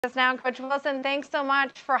us now. Coach Wilson, thanks so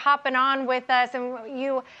much for hopping on with us. And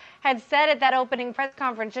you had said at that opening press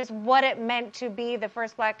conference just what it meant to be the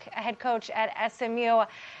first Black head coach at SMU.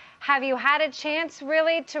 Have you had a chance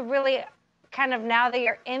really to kind of, now that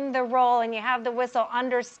you're in the role and you have the whistle,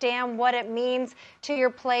 understand what it means to your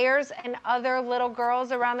players and other little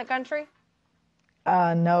girls around the country?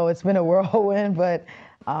 No, it's been a whirlwind, but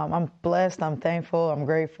I'm blessed, I'm thankful, I'm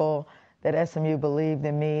grateful that SMU believed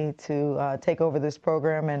in me to take over this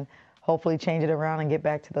program and hopefully change it around and get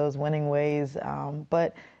back to those winning ways.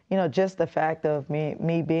 But, you know, just the fact of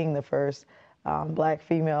me being the first Black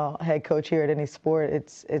female head coach here at any sport,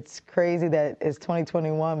 it's crazy that it's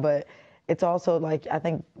 2021, but it's also like, I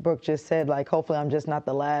think Brooke just said, like, hopefully I'm just not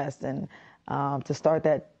the last, and to start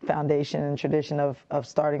that foundation and tradition of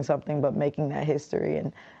starting something but making that history,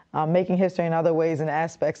 and making history in other ways and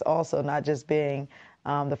aspects also, not just being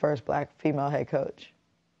the first Black female head coach.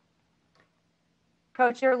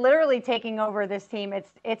 Coach, you're literally taking over this team.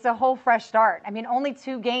 It's a whole fresh start. I mean, only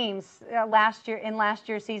 2 games last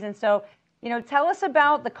year's season. So, you know, tell us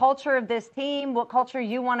about the culture of this team, what culture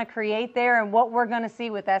you want to create there, and what we're going to see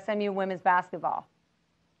with SMU women's basketball.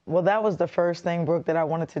 Well, that was the first thing, Brooke, that I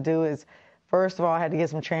wanted to do is, first of all, I had to get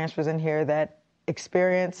some transfers in here that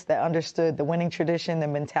experienced, that understood the winning tradition, the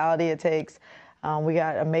mentality it takes. We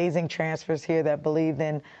got amazing transfers here that believed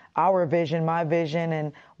in our vision, my vision,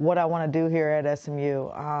 and what I want to do here at SMU.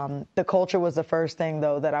 The culture was the first thing,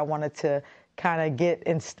 though, that I wanted to kind of get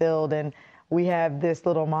instilled. And we have this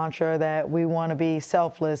little mantra that we want to be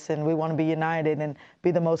selfless and we want to be united and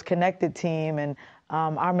be the most connected team. And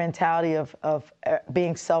our mentality of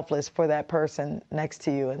being selfless for that person next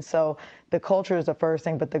to you. And so the culture is the first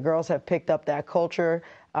thing, but the girls have picked up that culture,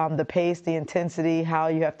 the pace, the intensity, how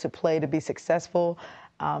you have to play to be successful.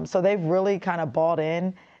 So they've really kind of bought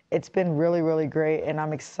in. It's been really, really great, and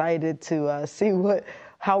I'm excited to see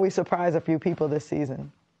how we surprise a few people this season.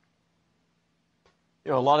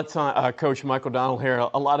 You know, a lot of time, Coach Michael Donald here,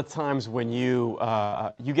 a lot of times when you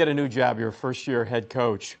get a new job, you're a first-year head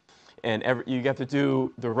coach, and you get to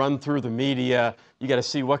do the run through the media. You got to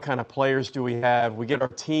see what kind of players do we have. We get our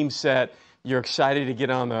team set. You're excited to get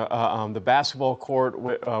on the basketball court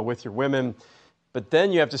with your women. But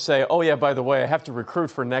then you have to say, oh, yeah, by the way, I have to recruit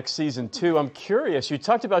for next season, too. I'm curious. You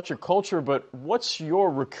talked about your culture, but what's your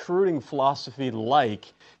recruiting philosophy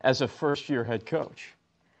like as a first-year head coach?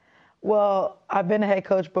 Well, I've been a head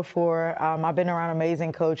coach before. I've been around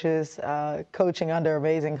amazing coaches, coaching under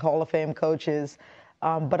amazing Hall of Fame coaches.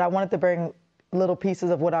 But I wanted to bring little pieces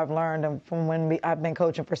of what I've learned from when I've been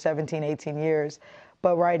coaching for 17, 18 years.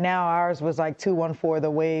 But right now, ours was like 214, the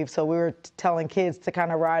wave. So we were telling kids to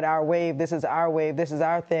kind of ride our wave. This is our wave. This is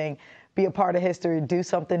our thing. Be a part of history. Do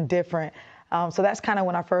something different. So that's kind of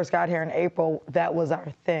when I first got here in April. That was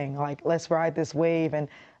our thing. Like, let's ride this wave and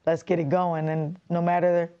let's get it going. And no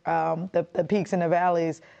matter the peaks and the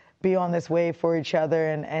valleys, be on this wave for each other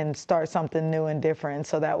and start something new and different.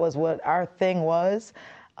 So that was what our thing was.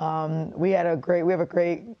 We have a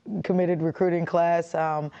great committed recruiting class,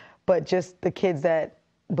 but just the kids that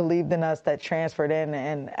believed in us, that transferred in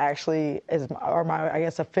and actually are my, I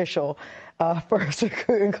guess, official first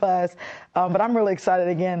recruiting class. But I'm really excited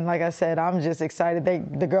again. Like I said, I'm just excited.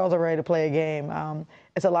 The girls are ready to play a game.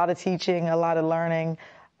 It's a lot of teaching, a lot of learning,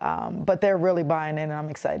 but they're really buying in, and I'm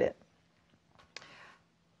excited.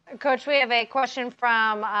 Coach, we have a question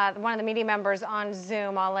from one of the media members on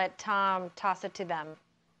Zoom. I'll let Tom toss it to them.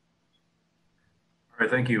 All right,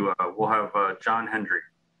 thank you. We'll have John Hendry.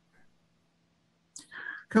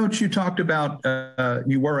 Coach, you talked about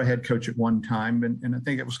you were a head coach at one time, and I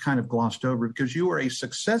think it was kind of glossed over because you were a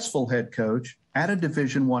successful head coach at a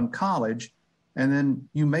Division I college, and then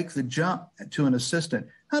you make the jump to an assistant.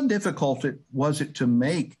 How difficult was it to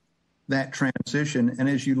make that transition? And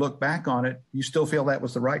as you look back on it, you still feel that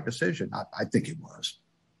was the right decision? I think it was.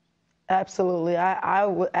 Absolutely.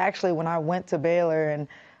 Actually, when I went to Baylor and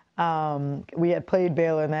we had played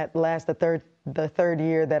Baylor in that the third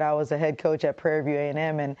year that I was a head coach at Prairie View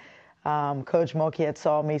A&M, and Coach Mulkey had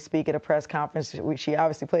saw me speak at a press conference. She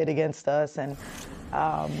obviously played against us, and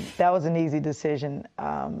that was an easy decision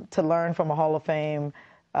to learn from a Hall of Fame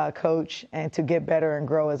coach and to get better and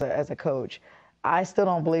grow as a coach. I still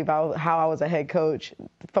don't believe how I was a head coach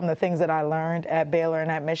from the things that I learned at Baylor and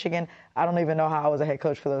at Michigan. I don't even know how I was a head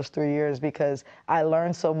coach for those 3 years because I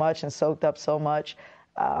learned so much and soaked up so much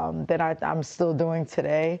that I'm still doing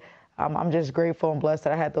today. I'm just grateful and blessed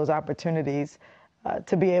that I had those opportunities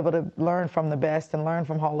to be able to learn from the best and learn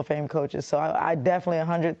from Hall of Fame coaches. So I definitely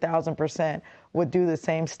 100,000% would do the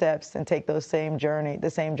same steps and take the same journey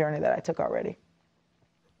that I took already.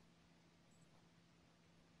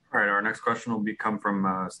 All right, our next question will come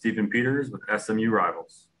from Stephen Peters with SMU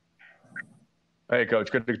Rivals. Hey,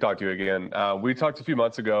 Coach. Good to talk to you again. We talked a few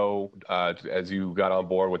months ago as you got on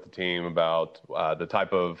board with the team about the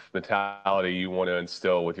type of mentality you want to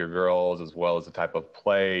instill with your girls as well as the type of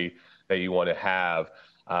play that you want to have.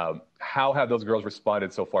 How have those girls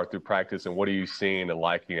responded so far through practice, and what are you seeing and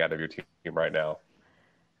liking out of your team right now?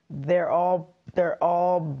 They're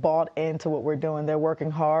all bought into what we're doing. They're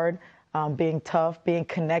working hard, being tough, being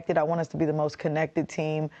connected. I want us to be the most connected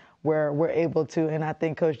team where we're able to, and I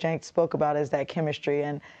think Coach Jenks spoke about, is that chemistry.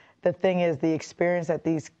 And the thing is, the experience that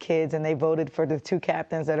these kids, and they voted for the 2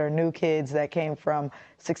 captains that are new kids that came from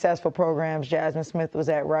successful programs. Jasmine Smith was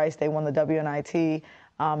at Rice. They won the WNIT.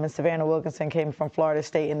 And Savannah Wilkinson came from Florida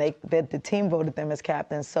State, and the team voted them as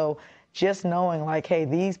captains. So just knowing, like, hey,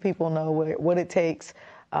 these people know what it takes,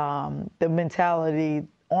 the mentality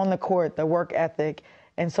on the court, the work ethic.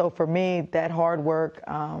 And so for me, that hard work,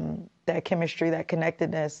 that chemistry, that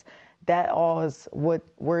connectedness, that all is what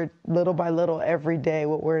we're little by little every day,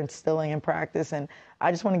 what we're instilling in practice. And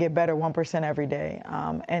I just want to get better 1% every day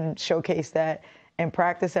and showcase that in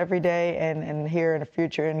practice every day and here in the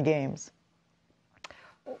future in games.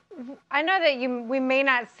 I know that we may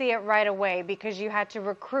not see it right away because you had to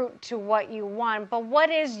recruit to what you want, but what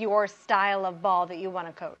is your style of ball that you want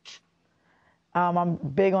to coach? I'm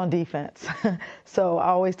big on defense. So I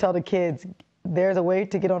always tell the kids, there's a way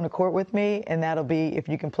to get on the court with me, and that'll be if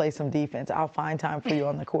you can play some defense. I'll find time for you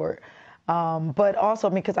on the court. But also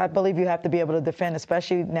because I believe you have to be able to defend,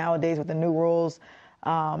 especially nowadays with the new rules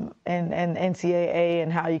and NCAA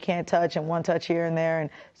and how you can't touch and one touch here and there. And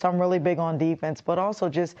so I'm really big on defense, but also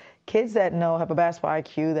just kids that have a basketball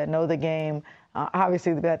IQ, that know the game,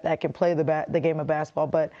 obviously that can play the game of basketball.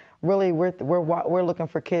 But really, we're looking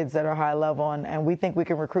for kids that are high level, and we think we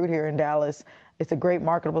can recruit here in Dallas. It's a great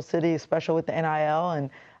marketable city, especially with the NIL,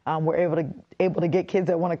 and we're able to get kids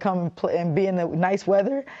that want to come and play and be in the nice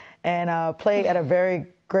weather and play at a very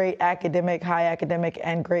great high academic,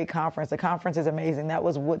 and great conference. The conference is amazing. That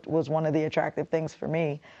was what was one of the attractive things for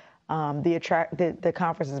me. The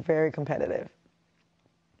conference is very competitive.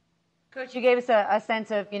 Coach, you gave us a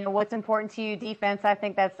sense of, what's important to you, defense. I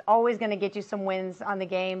think that's always going to get you some wins on the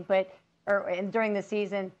game, during the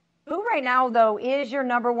season. Who right now, though, is your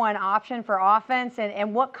number one option for offense,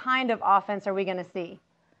 and what kind of offense are we going to see?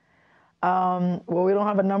 Well, we don't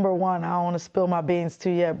have a number one. I don't want to spill my beans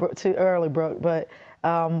too early, Brooke, but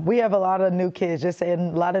we have a lot of new kids. Just saying,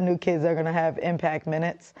 a lot of new kids that are going to have impact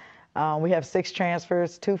minutes. We have 6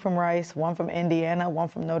 transfers, 2 from Rice, 1 from Indiana, 1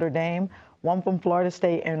 from Notre Dame, 1 from Florida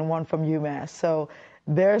State, and 1 from UMass. So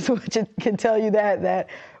there's what can tell you that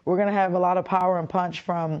we're going to have a lot of power and punch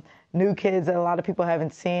from new kids that a lot of people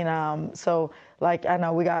haven't seen. So, I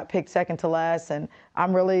know we got picked second to last, and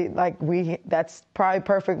I'm really, that's probably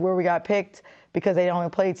perfect where we got picked because they only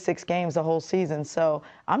played 6 games the whole season. So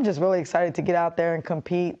I'm just really excited to get out there and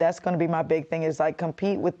compete. That's going to be my big thing, is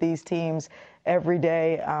compete with these teams every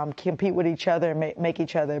day, compete with each other, and make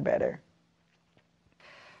each other better.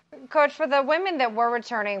 Coach, for the women that were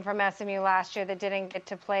returning from SMU last year that didn't get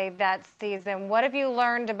to play that season, what have you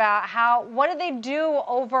learned about what do they do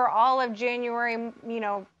over all of January,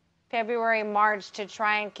 February, March to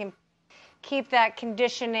try and keep that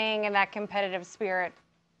conditioning and that competitive spirit?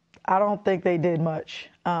 I don't think they did much.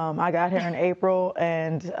 I got here in April,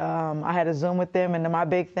 and I had a Zoom with them, and my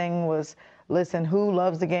big thing was, listen, who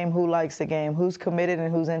loves the game, who likes the game, who's committed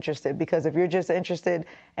and who's interested? Because if you're just interested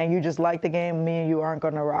and you just like the game, me and you aren't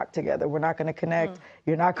going to rock together. We're not going to connect.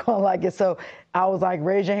 You're not going to like it. So I was like,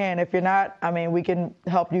 raise your hand. If you're not, we can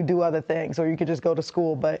help you do other things, or you could just go to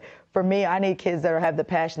school. But for me, I need kids that have the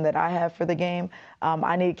passion that I have for the game.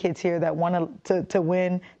 I need kids here that want to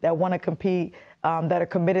win, that want to compete, that are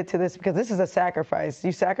committed to this, because this is a sacrifice.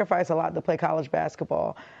 You sacrifice a lot to play college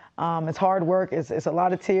basketball. It's hard work. It's a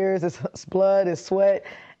lot of tears. It's blood. It's sweat.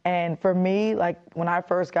 And for me, when I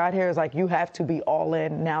first got here, it's you have to be all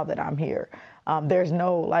in now that I'm here. There's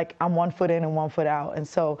no, I'm 1 foot in and 1 foot out. And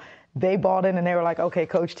so they bought in, and they were like, okay,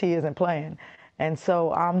 Coach T isn't playing. And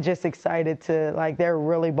so I'm just excited to, they're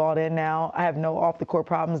really bought in now. I have no off-the-court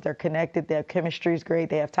problems. They're connected. Their chemistry is great.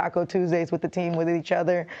 They have Taco Tuesdays with the team, with each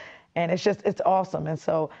other. And it's awesome. And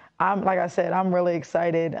so like I said, I'm really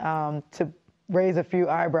excited to raise a few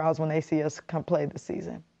eyebrows when they see us come play this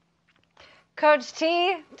season. Coach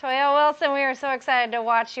T, Toyelle Wilson, we are so excited to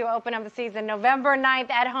watch you open up the season November 9th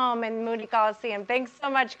at home in Moody Coliseum. Thanks so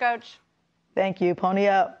much, Coach. Thank you. Pony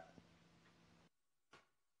up.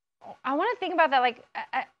 I want to think about that. Like,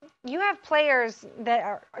 you have players that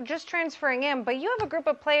are just transferring in, but you have a group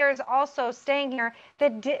of players also staying here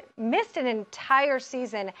that missed an entire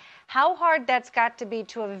season. How hard that's got to be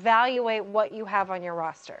to evaluate what you have on your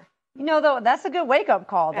roster. You know, though, that's a good wake-up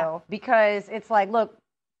call, though, because it's like, look,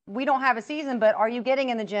 we don't have a season, but are you getting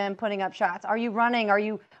in the gym, putting up shots? Are you running? Are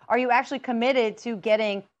you actually committed to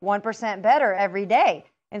getting 1% better every day?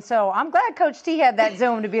 And so I'm glad Coach T had that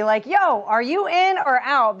Zoom to be like, yo, are you in or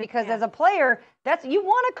out? Because as a player, you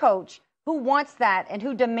want a coach who wants that and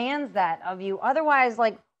who demands that of you. Otherwise,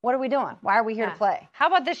 like, what are we doing? Why are we here to play? How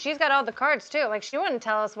about this? She's got all the cards, too. Like, she wouldn't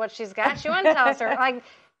tell us what she's got. She wouldn't tell us her. Like,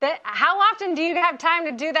 how often do you have time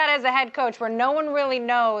to do that as a head coach where no one really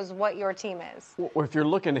knows what your team is? Or if you're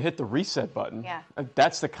looking to hit the reset button,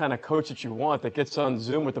 that's the kind of coach that you want that gets on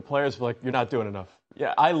Zoom with the players like, you're not doing enough.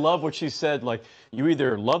 Yeah, I love what she said. Like, you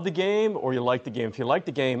either love the game or you like the game. If you like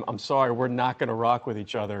the game, I'm sorry, we're not going to rock with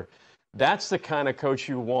each other. That's the kind of coach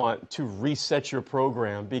you want to reset your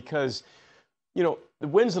program because, you know, the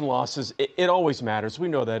wins and losses, it always matters. We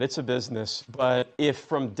know that. It's a business. But if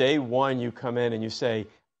from day one you come in and you say,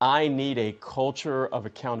 I need a culture of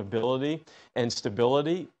accountability and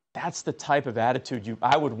stability, that's the type of attitude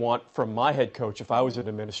I would want from my head coach if I was an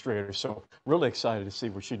administrator. So really excited to see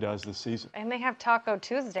what she does this season. And they have Taco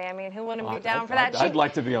Tuesday. I mean, who wouldn't be down for that? I'd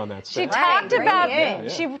like to be on that set.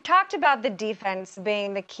 She talked about the defense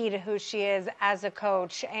being the key to who she is as a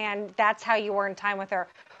coach, and that's how you earn time with her.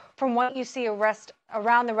 From what you see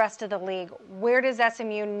around the rest of the league, where does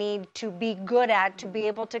SMU need to be good at to be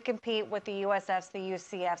able to compete with the USFs, the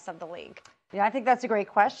UCFs of the league? Yeah, I think that's a great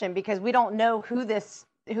question because we don't know who this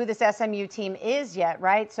SMU team is yet,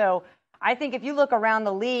 right? So I think if you look around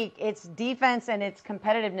the league, it's defense and its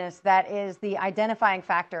competitiveness that is the identifying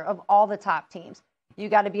factor of all the top teams. You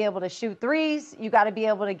got to be able to shoot threes. You got to be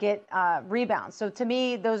able to get rebounds. So to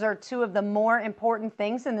me, those are two of the more important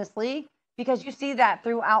things in this league. Because you see that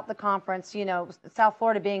throughout the conference, you know, South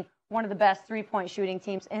Florida being one of the best three-point shooting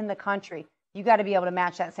teams in the country. You got to be able to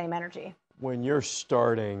match that same energy. When you're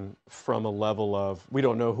starting from a level of, we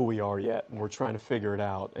don't know who we are yet, and we're trying to figure it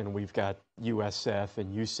out, and we've got USF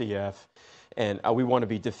and UCF, and we want to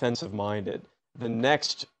be defensive-minded. The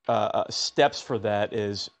next steps for that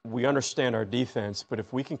is we understand our defense, but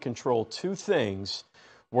if we can control two things,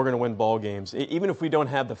 we're going to win ball games. Even if we don't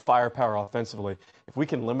have the firepower offensively, if we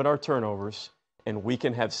can limit our turnovers and we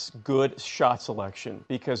can have good shot selection,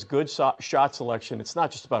 because good shot selection, it's not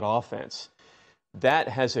just about offense. That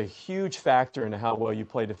has a huge factor into how well you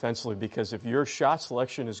play defensively, because if your shot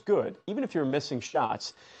selection is good, even if you're missing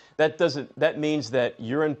shots, that means that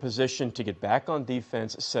you're in position to get back on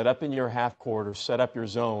defense, set up in your half court or set up your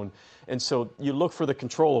zone. And so you look for the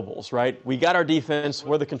controllables, right? We got our defense,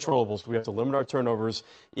 we're the controllables. We have to limit our turnovers.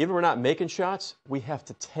 Even if we're not making shots, we have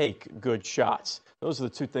to take good shots. Those are the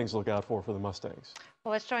two things to look out for the Mustangs.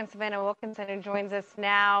 Well, let's join Savannah Wilkinson, who joins us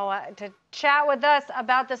now to chat with us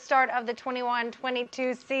about the start of the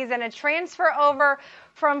 21-22 season. A transfer over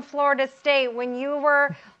from Florida State. When you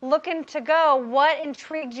were looking to go, what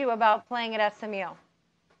intrigued you about playing at SMU?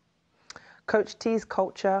 Coach T's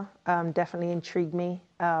culture definitely intrigued me.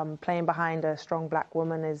 Playing behind a strong black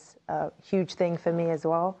woman is a huge thing for me as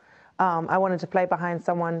well. I wanted to play behind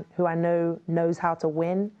someone who I know knows how to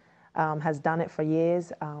win. Has done it for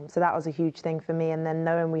years. So that was a huge thing for me. And then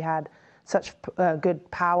knowing we had such good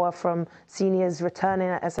power from seniors returning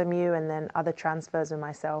at SMU and then other transfers with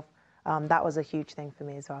myself, that was a huge thing for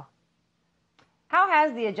me as well. How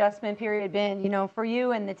has the adjustment period been, you know, for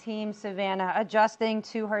you and the team, Savannah, adjusting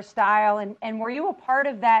to her style? And were you a part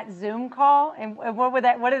of that Zoom call? And what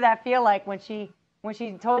did that feel like when she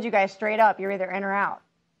told you guys straight up, you're either in or out?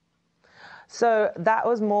 So that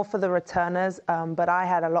was more for the returners, but I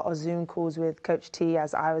had a lot of Zoom calls with Coach T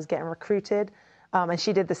as I was getting recruited. And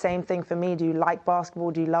she did the same thing for me. Do you like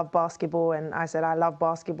basketball? Do you love basketball? And I said, I love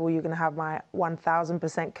basketball. You're going to have my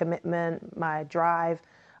 1,000% commitment, my drive.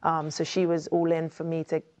 So she was all in for me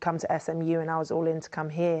to come to SMU, and I was all in to come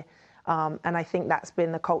here. And I think that's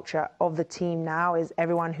been the culture of the team now, is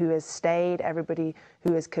everyone who has stayed, everybody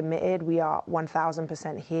who is committed. We are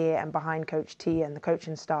 1,000% here and behind Coach T and the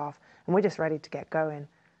coaching staff. And we're just ready to get going.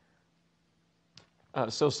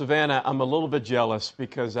 So, Savannah, I'm a little bit jealous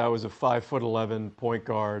because I was a 5'11" point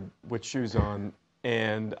guard with shoes on,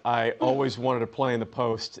 and I always wanted to play in the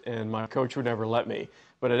post, and my coach would never let me.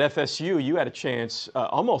 But at FSU, you had a chance,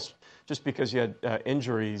 almost just because you had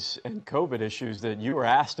injuries and COVID issues, that you were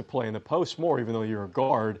asked to play in the post more, even though you're a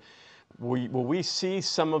guard. Will we see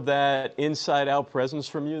some of that inside-out presence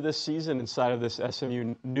from you this season inside of this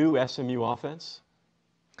new SMU offense?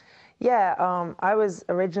 Yeah, I was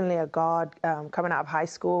originally a guard coming out of high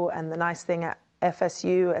school, and the nice thing at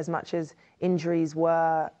FSU, as much as injuries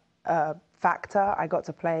were a factor, I got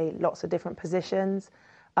to play lots of different positions.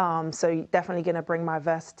 So definitely going to bring my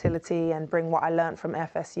versatility and bring what I learned from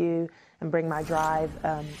FSU and bring my drive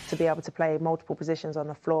to be able to play multiple positions on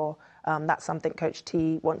the floor. That's something Coach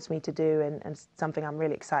T wants me to do, and something I'm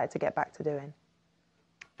really excited to get back to doing.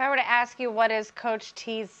 If I were to ask you, what is Coach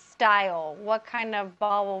T's style? What kind of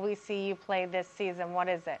ball will we see you play this season? What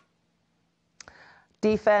is it?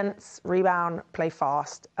 Defense, rebound, play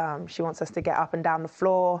fast. She wants us to get up and down the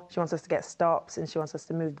floor. She wants us to get stops, and she wants us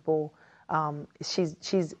to move the ball.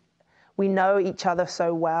 We know each other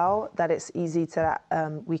so well that it's easy to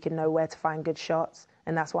we can know where to find good shots.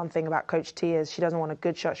 And that's one thing about Coach T is she doesn't want a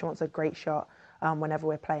good shot, she wants a great shot whenever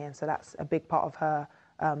we're playing. So that's a big part of her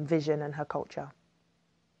vision and her culture.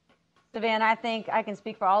 Savannah, I think I can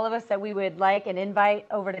speak for all of us that we would like an invite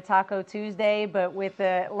over to Taco Tuesday, but with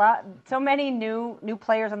so many new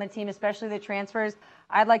players on the team, especially the transfers,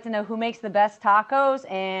 I'd like to know who makes the best tacos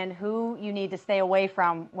and who you need to stay away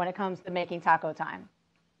from when it comes to making taco time.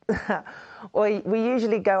 Well, we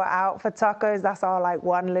usually go out for tacos. That's our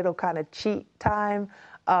one little kind of cheat time.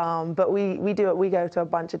 But we do it. We go to a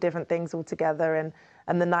bunch of different things all together,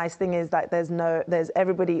 and the nice thing is that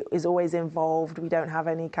everybody is always involved. We don't have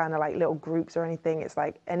any kind of little groups or anything. It's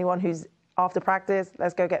anyone who's after practice,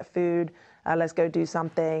 let's go get food, let's go do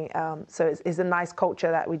something. So it's a nice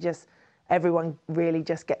culture that everyone really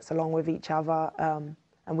just gets along with each other.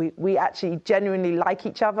 And we actually genuinely like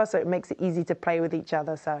each other, so it makes it easy to play with each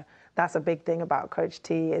other. So that's a big thing about Coach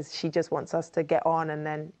T is she just wants us to get on, and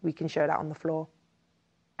then we can show that on the floor.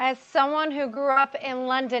 As someone who grew up in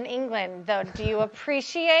London, England, though, do you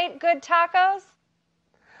appreciate good tacos?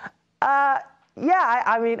 Yeah,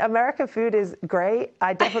 I mean, American food is great.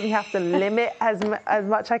 I definitely have to limit as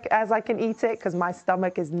much as I can eat it because my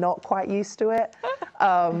stomach is not quite used to it.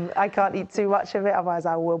 I can't eat too much of it, otherwise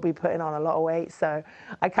I will be putting on a lot of weight. So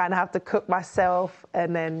I kind of have to cook myself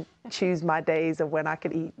and then choose my days of when I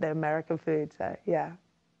can eat the American food. So, yeah.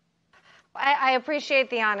 I appreciate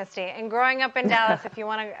the honesty. And growing up in Dallas, if you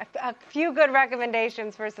want a few good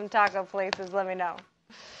recommendations for some taco places, let me know.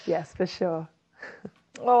 Yes, for sure.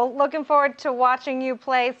 Well, looking forward to watching you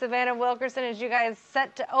play, Savannah Wilkinson, as you guys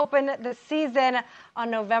set to open the season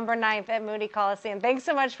on November 9th at Moody Coliseum. Thanks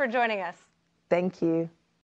so much for joining us. Thank you.